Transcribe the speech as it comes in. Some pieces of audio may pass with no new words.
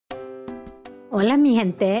Hola, mi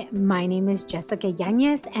gente. My name is Jessica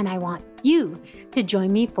Yanez, and I want you to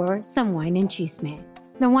join me for some Wine and Chisme.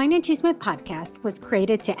 The Wine and Chisme podcast was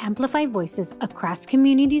created to amplify voices across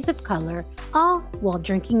communities of color, all while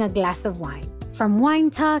drinking a glass of wine. From wine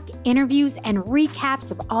talk, interviews, and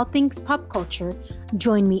recaps of all things pop culture,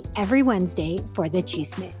 join me every Wednesday for the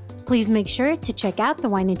Chisme. Please make sure to check out the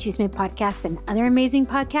Wine and Chisme podcast and other amazing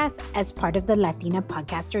podcasts as part of the Latina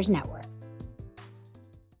Podcasters Network.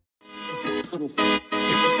 Hola,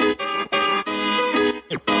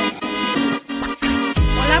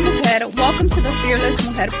 mujer. Welcome to the Fearless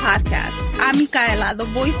Mujer podcast. I'm Micaela, the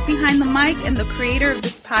voice behind the mic and the creator of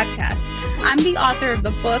this podcast. I'm the author of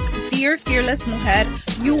the book, Dear Fearless Mujer,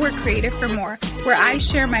 You Were Created for More, where I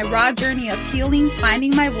share my raw journey of healing,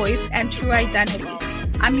 finding my voice, and true identity.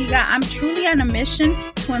 Amiga, I'm truly on a mission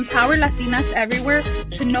to empower Latinas everywhere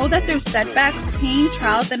to know that their setbacks, pain,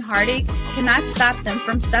 trials, and heartache cannot stop them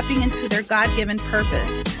from stepping into their God-given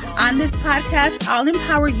purpose. On this podcast, I'll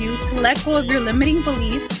empower you to let go of your limiting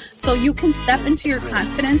beliefs so you can step into your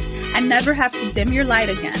confidence and never have to dim your light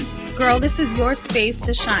again. Girl, this is your space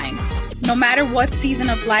to shine. No matter what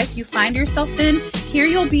season of life you find yourself in, here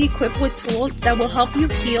you'll be equipped with tools that will help you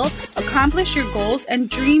heal, accomplish your goals, and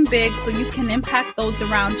dream big so you can impact those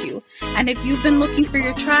around you. And if you've been looking for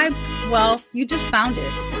your tribe, well, you just found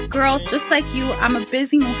it. Girl, just like you, I'm a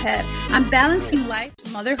busy mujer. I'm balancing life,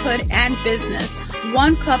 motherhood, and business,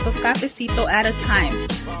 one cup of cafecito at a time.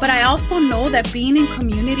 But I also know that being in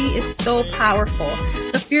community is so powerful.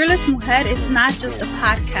 The Fearless Mujer is not just a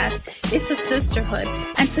podcast, it's a sisterhood.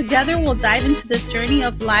 And together we'll dive into this journey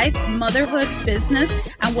of life, motherhood, business,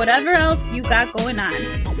 and whatever else you got going on.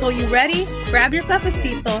 So you ready? Grab your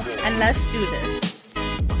cafecito and let's do this.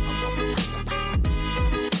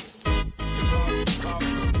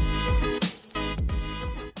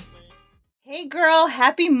 Hey girl,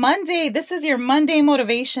 happy Monday. This is your Monday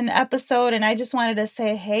motivation episode, and I just wanted to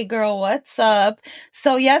say, hey girl, what's up?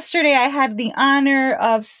 So yesterday I had the honor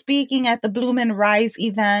of speaking at the Bloom and Rise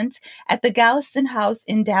event at the Galveston House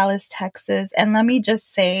in Dallas, Texas. And let me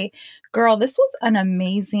just say, girl, this was an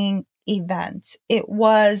amazing event. It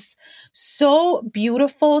was so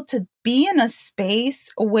beautiful to be in a space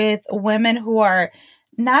with women who are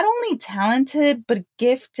not only talented, but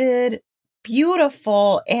gifted,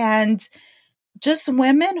 beautiful, and just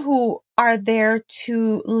women who are there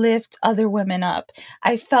to lift other women up.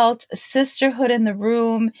 I felt sisterhood in the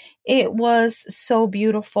room. It was so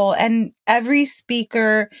beautiful. And every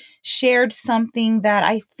speaker shared something that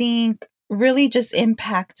I think really just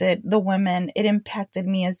impacted the women. It impacted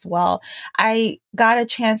me as well. I got a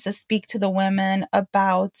chance to speak to the women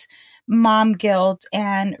about mom guilt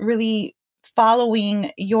and really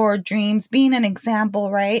following your dreams, being an example,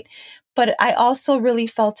 right? But I also really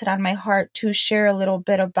felt it on my heart to share a little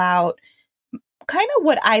bit about kind of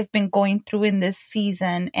what I've been going through in this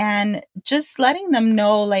season and just letting them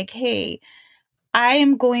know, like, hey, I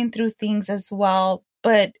am going through things as well.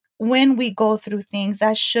 But when we go through things,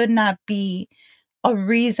 that should not be a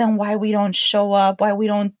reason why we don't show up, why we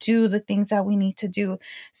don't do the things that we need to do.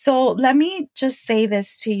 So let me just say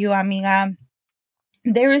this to you, amiga.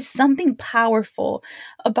 There is something powerful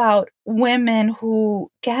about women who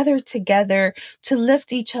gather together to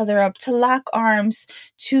lift each other up, to lock arms,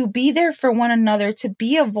 to be there for one another, to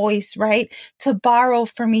be a voice, right? To borrow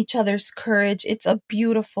from each other's courage. It's a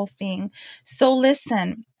beautiful thing. So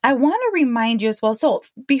listen, I want to remind you as well. So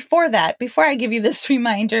before I give you this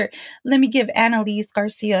reminder, let me give Annalise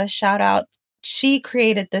Garcia a shout out. She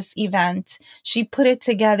created this event. She put it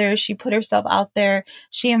together. She put herself out there.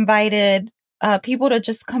 She invited people to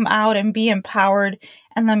just come out and be empowered.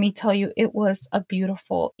 And let me tell you, it was a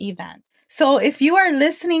beautiful event. So if you are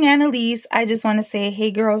listening, Annalise, I just want to say,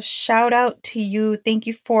 hey girl, shout out to you. Thank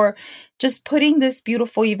you for just putting this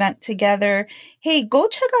beautiful event together. Hey, go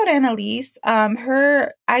check out Annalise.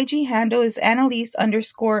 Her IG handle is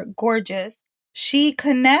Annalise_gorgeous. She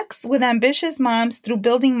connects with ambitious moms through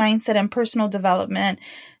building mindset and personal development.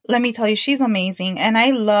 Let me tell you, she's amazing. And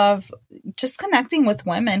I love just connecting with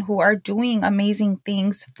women who are doing amazing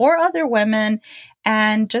things for other women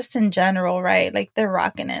and just in general, right? Like they're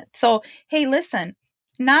rocking it. So, hey, listen,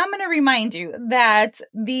 now I'm going to remind you that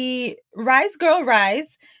the Rise Girl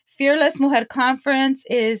Rise Fearless Mujer Conference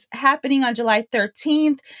is happening on July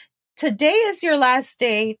 13th. Today is your last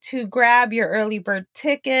day to grab your early bird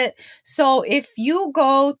ticket. So if you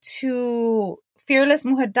go to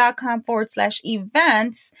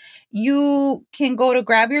fearlessmujer.com/events, you can go to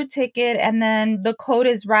grab your ticket, and then the code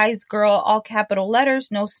is Rise Girl, all capital letters,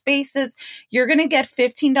 no spaces. You're going to get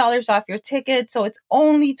 $15 off your ticket. So it's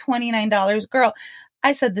only $29. Girl,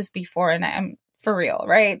 I said this before and I'm for real,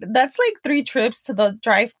 right? That's like 3 trips to the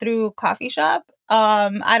drive-through coffee shop.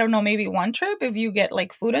 I don't know, maybe 1 trip if you get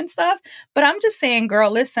like food and stuff. But I'm just saying,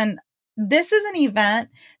 girl, listen, this is an event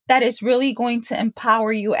that is really going to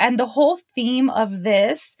empower you. And the whole theme of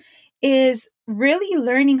this is really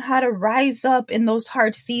learning how to rise up in those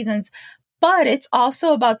hard seasons. But it's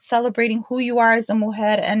also about celebrating who you are as a mujer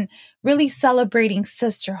and really celebrating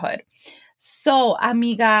sisterhood. So,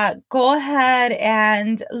 amiga, go ahead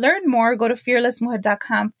and learn more. Go to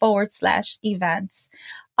fearlessmujer.com/events.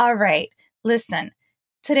 All right. Listen,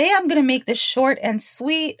 today I'm going to make this short and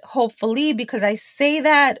sweet, hopefully, because I say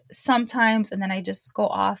that sometimes and then I just go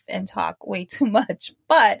off and talk way too much.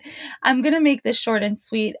 But I'm going to make this short and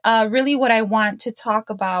sweet. Really, what I want to talk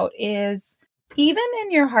about is even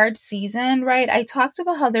in your hard season, right? I talked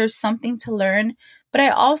about how there's something to learn, but I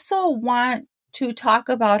also want to talk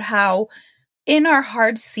about how in our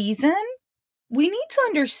hard season, we need to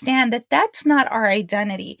understand that that's not our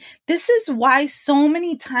identity. This is why so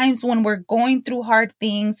many times when we're going through hard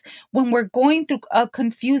things, when we're going through a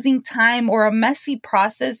confusing time or a messy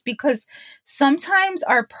process, because sometimes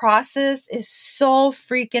our process is so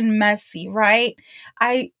freaking messy, right?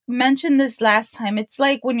 I mentioned this last time. It's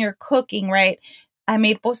like when you're cooking, right? I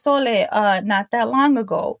made pozole not that long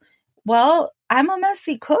ago. Well, I'm a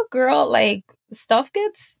messy cook, girl. Like stuff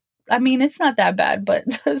gets it's not that bad, but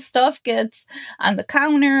stuff gets on the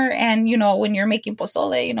counter. And, when you're making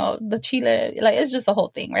pozole, the chile, like it's just the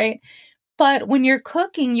whole thing, right? But when you're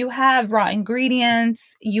cooking, you have raw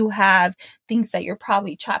ingredients, you have things that you're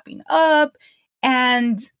probably chopping up.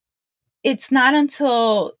 And it's not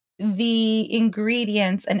until the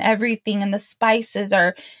ingredients and everything and the spices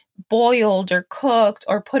are boiled or cooked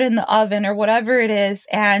or put in the oven or whatever it is,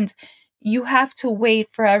 and you have to wait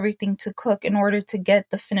for everything to cook in order to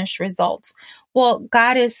get the finished results. Well,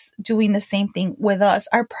 God is doing the same thing with us.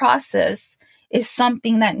 Our process is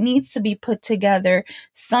something that needs to be put together.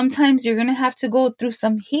 Sometimes you're going to have to go through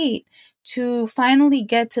some heat to finally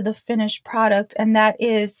get to the finished product, and that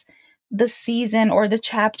is the season or the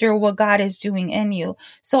chapter what God is doing in you.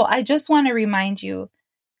 So I just want to remind you,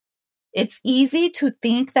 it's easy to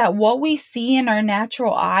think that what we see in our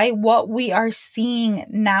natural eye, what we are seeing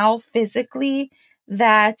now physically,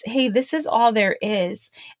 that, hey, this is all there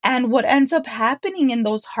is. And what ends up happening in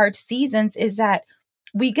those hard seasons is that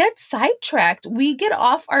we get sidetracked. We get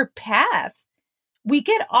off our path. We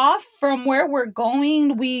get off from where we're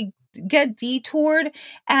going. We get detoured.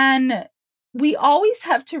 And we always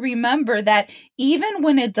have to remember that even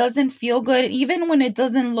when it doesn't feel good, even when it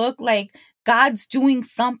doesn't look like God's doing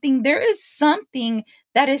something, there is something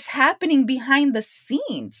that is happening behind the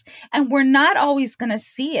scenes, and we're not always going to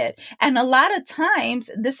see it. And a lot of times,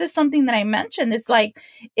 this is something that I mentioned. It's like,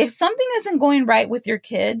 if something isn't going right with your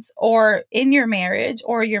kids or in your marriage,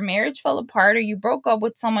 or your marriage fell apart, or you broke up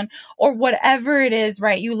with someone, or whatever it is,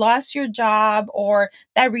 right? You lost your job, or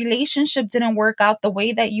that relationship didn't work out the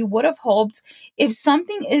way that you would have hoped. If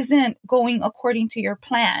something isn't going according to your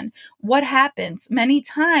plan, what happens? Many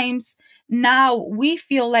times, now we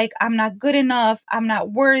feel like I'm not good enough. I'm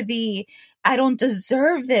not worthy. I don't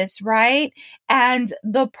deserve this, right? And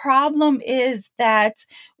the problem is that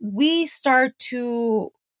we start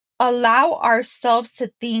to allow ourselves to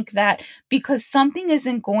think that because something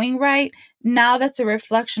isn't going right, now that's a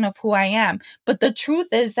reflection of who I am. But the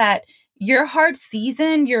truth is that your hard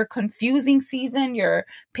season, your confusing season, your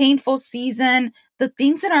painful season, the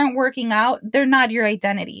things that aren't working out, they're not your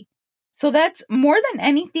identity. So that's more than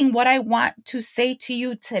anything what I want to say to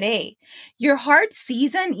you today. Your hard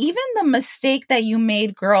season, even the mistake that you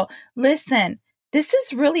made, girl, listen, this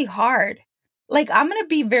is really hard. Like, I'm going to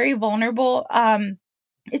be very vulnerable.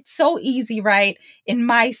 It's so easy, right, in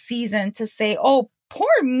my season to say, oh,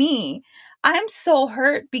 poor me. I'm so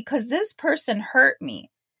hurt because this person hurt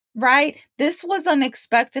me, right? This was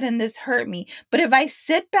unexpected and this hurt me. But if I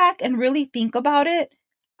sit back and really think about it,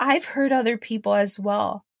 I've hurt other people as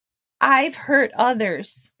well. I've hurt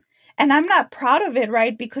others, and I'm not proud of it,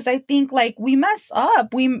 right? Because I think like we mess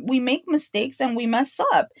up, we make mistakes and we mess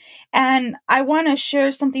up. And I want to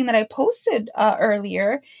share something that I posted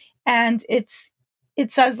earlier, and it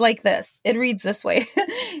says like this. It reads this way.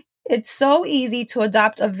 It's so easy to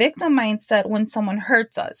adopt a victim mindset when someone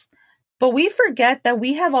hurts us, but we forget that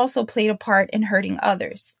we have also played a part in hurting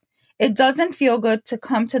others. It doesn't feel good to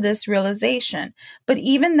come to this realization, but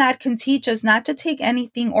even that can teach us not to take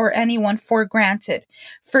anything or anyone for granted.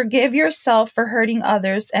 Forgive yourself for hurting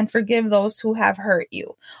others and forgive those who have hurt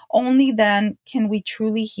you. Only then can we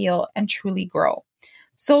truly heal and truly grow.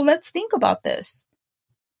 So let's think about this.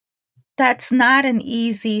 That's not an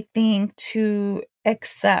easy thing to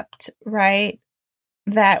accept, right?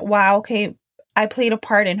 That, wow, okay, I played a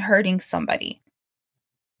part in hurting somebody.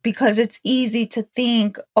 Because it's easy to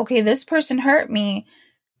think, okay, this person hurt me,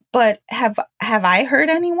 but have I hurt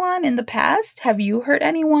anyone in the past? Have you hurt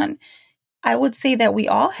anyone? I would say that we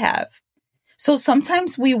all have. So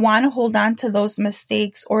sometimes we want to hold on to those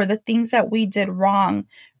mistakes or the things that we did wrong,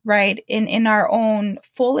 right? In our own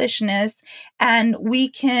foolishness, and we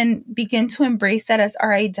can begin to embrace that as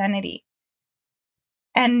our identity.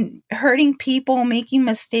 And hurting people, making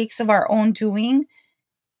mistakes of our own doing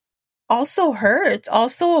also hurts,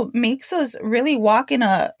 also makes us really walk in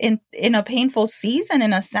a painful season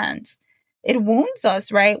in a sense. It wounds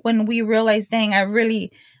us, right? When we realize, dang, I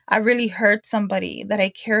really hurt somebody that I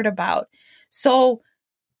cared about. So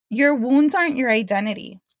your wounds aren't your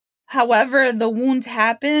identity. However, the wound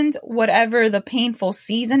happened, whatever the painful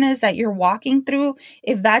season is that you're walking through,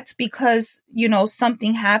 if that's because,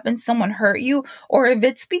 something happened, someone hurt you, or if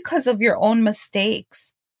it's because of your own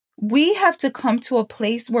mistakes, we have to come to a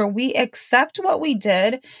place where we accept what we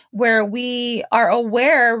did, where we are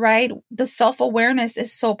aware, right? The self-awareness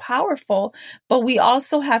is so powerful, but we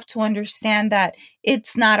also have to understand that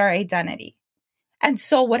it's not our identity. And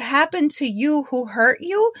so what happened to you who hurt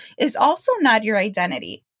you is also not your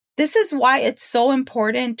identity. This is why it's so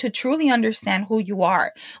important to truly understand who you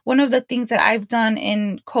are. One of the things that I've done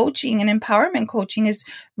in coaching and empowerment coaching is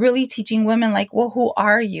really teaching women like, well, who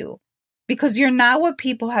are you? Because you're not what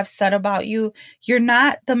people have said about you. You're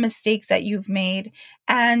not the mistakes that you've made.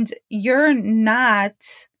 And you're not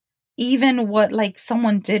even what like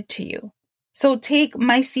someone did to you. So take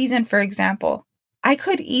my season, for example. I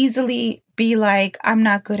could easily be like, I'm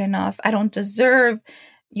not good enough. I don't deserve,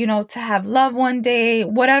 to have love one day,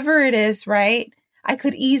 whatever it is, right? I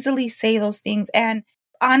could easily say those things. And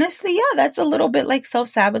honestly, yeah, that's a little bit like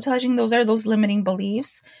self-sabotaging. Those are those limiting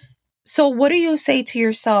beliefs. So what do you say to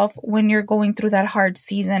yourself when you're going through that hard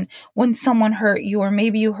season, when someone hurt you, or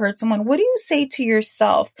maybe you hurt someone? What do you say to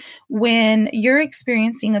yourself when you're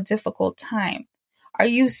experiencing a difficult time? Are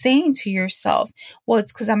you saying to yourself, well,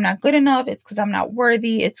 it's because I'm not good enough. It's because I'm not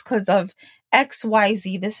worthy. It's because of X, Y,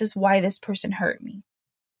 Z. This is why this person hurt me.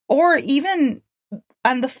 Or even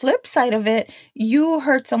on the flip side of it, you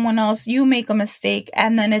hurt someone else, you make a mistake,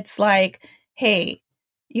 and then it's like, hey,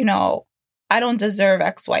 I don't deserve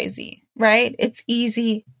X, Y, Z, right? It's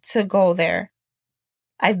easy to go there.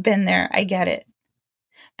 I've been there. I get it.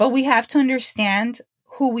 But we have to understand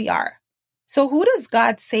who we are. So who does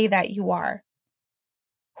God say that you are?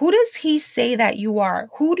 Who does he say that you are?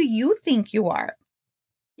 Who do you think you are?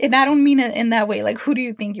 And I don't mean it in that way, like, who do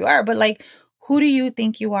you think you are? But like, who do you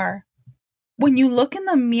think you are? When you look in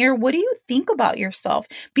the mirror, what do you think about yourself?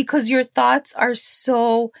 Because your thoughts are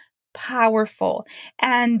so powerful.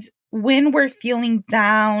 And when we're feeling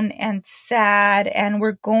down and sad and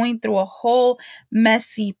we're going through a whole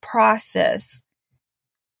messy process,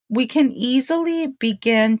 we can easily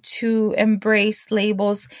begin to embrace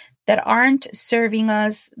labels that aren't serving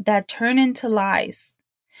us, that turn into lies.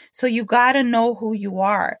 So you got to know who you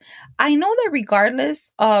are. I know that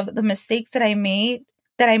regardless of the mistakes that I make,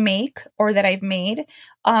 or that I've made,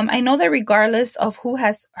 I know that regardless of who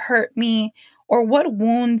has hurt me or what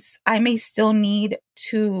wounds I may still need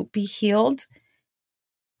to be healed,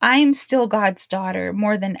 I'm still God's daughter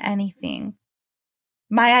more than anything.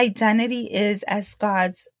 My identity is as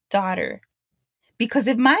God's daughter. Because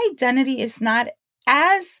if my identity is not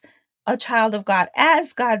as a child of God,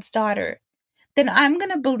 as God's daughter, then I'm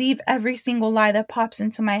going to believe every single lie that pops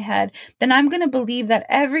into my head. Then I'm going to believe that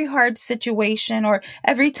every hard situation or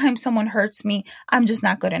every time someone hurts me, I'm just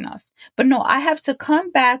not good enough. But no, I have to come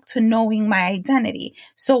back to knowing my identity.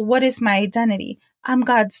 So what is my identity? I'm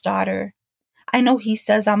God's daughter. I know he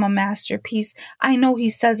says I'm a masterpiece. I know he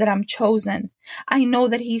says that I'm chosen. I know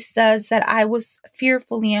that he says that I was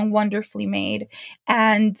fearfully and wonderfully made.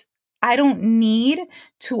 And I don't need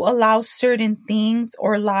to allow certain things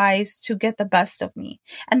or lies to get the best of me.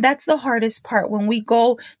 And that's the hardest part when we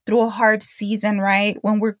go through a hard season, right?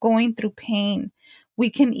 When we're going through pain, we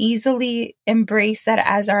can easily embrace that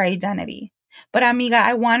as our identity. But amiga,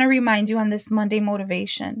 I want to remind you on this Monday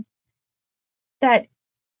motivation that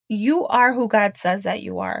you are who God says that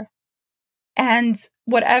you are. And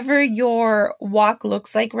whatever your walk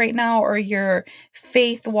looks like right now, or your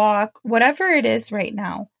faith walk, whatever it is right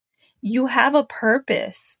now, you have a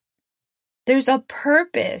purpose. There's a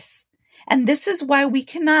purpose. And this is why we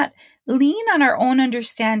cannot lean on our own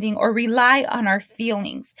understanding or rely on our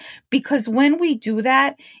feelings. Because when we do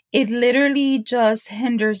that, it literally just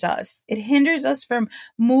hinders us. It hinders us from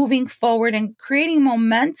moving forward and creating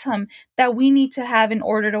momentum that we need to have in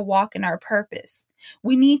order to walk in our purpose.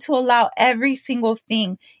 We need to allow every single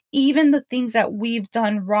thing, even the things that we've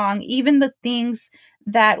done wrong, even the things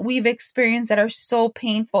that we've experienced that are so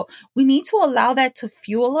painful. We need to allow that to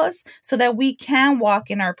fuel us so that we can walk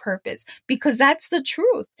in our purpose, because that's the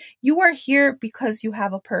truth. You are here because you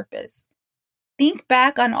have a purpose. Think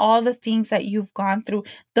back on all the things that you've gone through,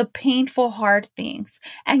 the painful, hard things,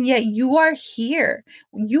 and yet you are here.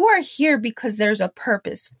 You are here because there's a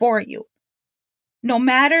purpose for you. No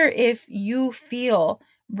matter if you feel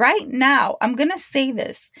right now, I'm going to say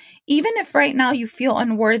this, even if right now you feel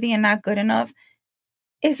unworthy and not good enough,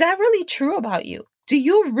 is that really true about you? Do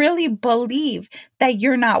you really believe that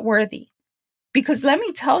you're not worthy? Because let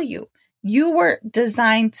me tell you, you were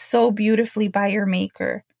designed so beautifully by your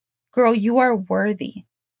maker. Girl, you are worthy.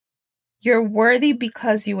 You're worthy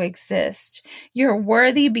because you exist. You're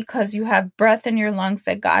worthy because you have breath in your lungs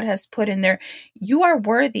that God has put in there. You are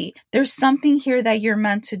worthy. There's something here that you're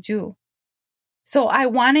meant to do. So I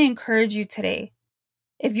want to encourage you today.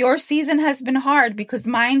 If your season has been hard, because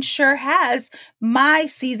mine sure has, my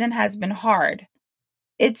season has been hard.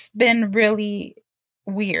 It's been really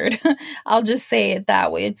weird. I'll just say it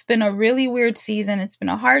that way. It's been a really weird season. It's been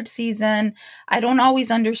a hard season. I don't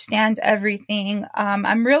always understand everything.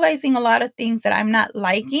 I'm realizing a lot of things that I'm not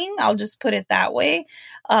liking. I'll just put it that way.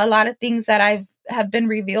 A lot of things that have been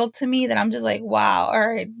revealed to me that I'm just like, wow, all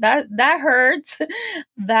right, that hurts.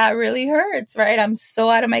 That really hurts, right? I'm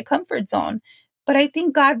so out of my comfort zone. But I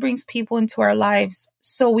think God brings people into our lives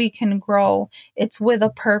so we can grow. It's with a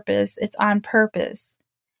purpose. It's on purpose.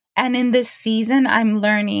 And in this season, I'm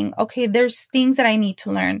learning, okay, there's things that I need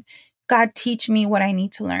to learn. God, teach me what I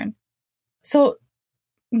need to learn. So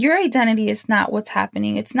your identity is not what's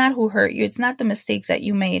happening. It's not who hurt you. It's not the mistakes that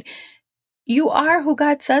you made. You are who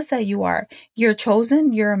God says that you are. You're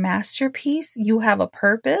chosen. You're a masterpiece. You have a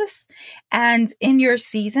purpose. And in your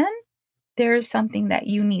season, there is something that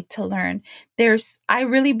you need to learn. I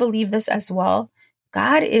really believe this as well.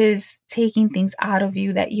 God is taking things out of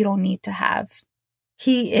you that you don't need to have.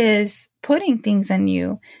 He is putting things in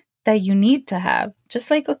you that you need to have, just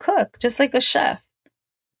like a cook, just like a chef,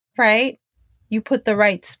 right? You put the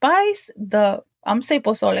right spice, I'm saying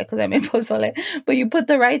pozole because I made pozole, but you put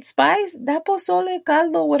the right spice, that pozole,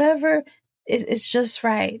 caldo, whatever, is just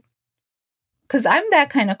right. Because I'm that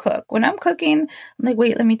kind of cook. When I'm cooking, I'm like,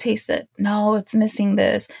 wait, let me taste it. No, it's missing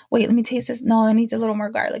this. Wait, let me taste this. No, it needs a little more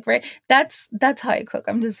garlic, right? That's how I cook.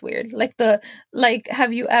 I'm just weird.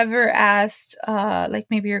 Have you ever asked,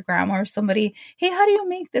 maybe your grandma or somebody, hey, how do you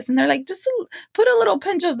make this? And they're like, just put a little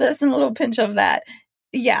pinch of this and a little pinch of that.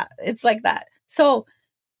 Yeah, it's like that. So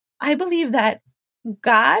I believe that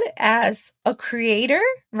God, as a creator,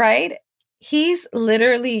 right? He's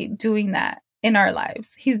literally doing that in our lives.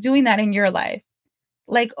 He's doing that in your life.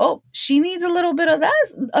 Like, oh, she needs a little bit of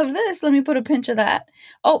this. Let me put a pinch of that.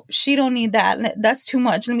 Oh, she don't need that. That's too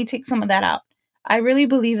much. Let me take some of that out. I really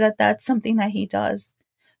believe that that's something that he does.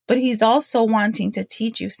 But he's also wanting to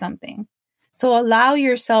teach you something. So allow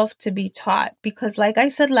yourself to be taught, because like I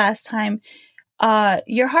said last time,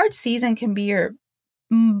 your hard season can be your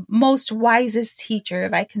most wisest teacher,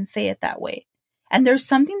 if I can say it that way. And there's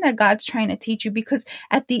something that God's trying to teach you, because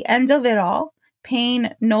at the end of it all,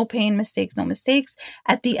 pain, no pain, mistakes, no mistakes.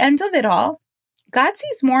 At the end of it all, God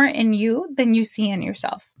sees more in you than you see in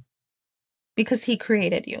yourself, because he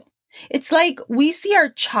created you. It's like we see our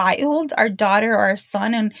child, our daughter, or our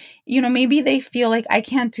son, and, maybe they feel like, I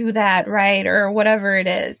can't do that, right? Or whatever it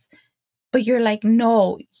is. But you're like,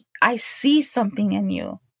 no, I see something in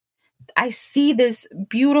you. I see this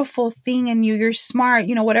beautiful thing in you. You're smart,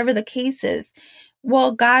 whatever the case is.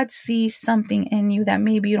 Well, God sees something in you that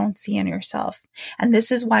maybe you don't see in yourself. And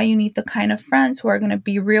this is why you need the kind of friends who are going to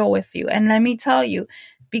be real with you. And let me tell you,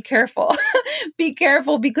 be careful. Be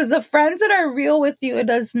careful, because the friends that are real with you, it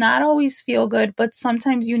does not always feel good, but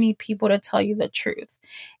sometimes you need people to tell you the truth.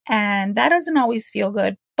 And that doesn't always feel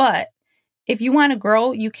good, but if you want to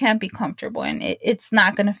grow, you can't be comfortable, and it's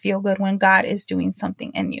not going to feel good when God is doing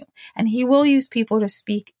something in you, and he will use people to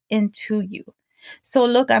speak into you. So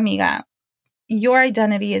look, amiga, your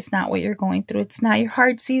identity is not what you're going through. It's not your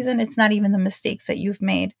hard season. It's not even the mistakes that you've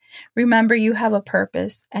made. Remember, you have a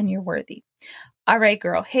purpose and you're worthy. All right,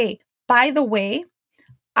 girl. Hey, by the way,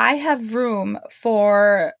 I have room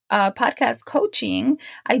for podcast coaching.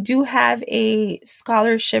 I do have a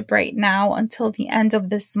scholarship right now until the end of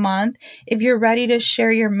this month. If you're ready to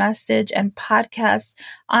share your message and podcast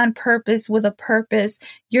on purpose with a purpose,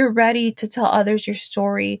 you're ready to tell others your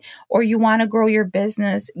story, or you want to grow your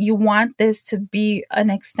business, you want this to be an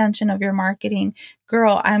extension of your marketing,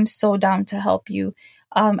 girl, I'm so down to help you.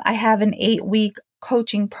 I have an 8-week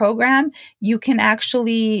coaching program. You can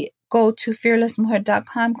actually go to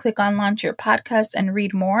fearlessmujer.com, click on launch your podcast and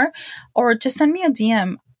read more, or just send me a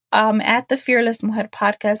DM. At the Fearless Mujer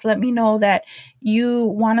podcast, let me know that you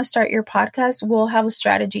want to start your podcast. We'll have a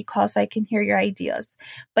strategy call so I can hear your ideas.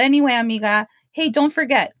 But anyway, amiga, hey, don't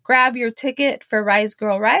forget, grab your ticket for Rise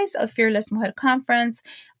Girl Rise, a Fearless Mujer conference.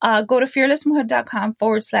 Go to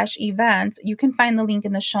fearlessmujer.com/events. You can find the link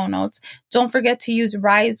in the show notes. Don't forget to use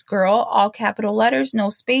Rise Girl, all capital letters, no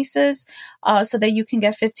spaces, so that you can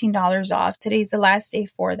get $15 off. Today's the last day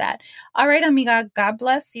for that. All right, amiga, God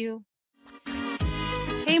bless you.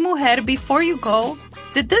 Hey, mujer, before you go,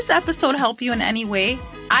 did this episode help you in any way?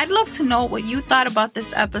 I'd love to know what you thought about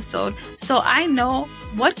this episode so I know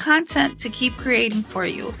what content to keep creating for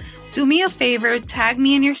you. Do me a favor, tag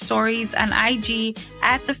me in your stories on IG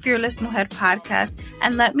at the Fearless Mujer podcast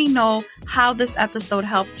and let me know how this episode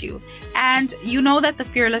helped you. And you know that the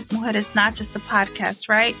Fearless Mujer is not just a podcast,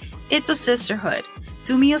 right? It's a sisterhood.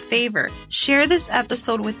 Do me a favor, share this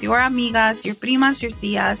episode with your amigas, your primas, your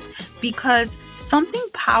tias, because something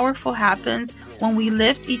powerful happens when we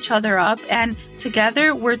lift each other up, and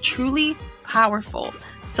together we're truly powerful.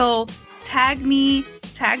 So tag me,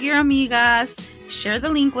 tag your amigas, share the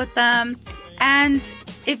link with them. And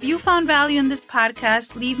if you found value in this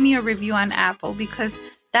podcast, leave me a review on Apple because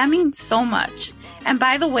that means so much. And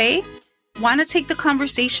by the way, want to take the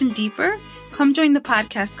conversation deeper? Come join the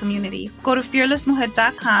podcast community. Go to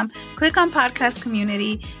fearlessmujer.com, click on podcast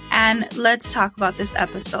community, and let's talk about this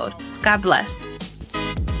episode. God bless.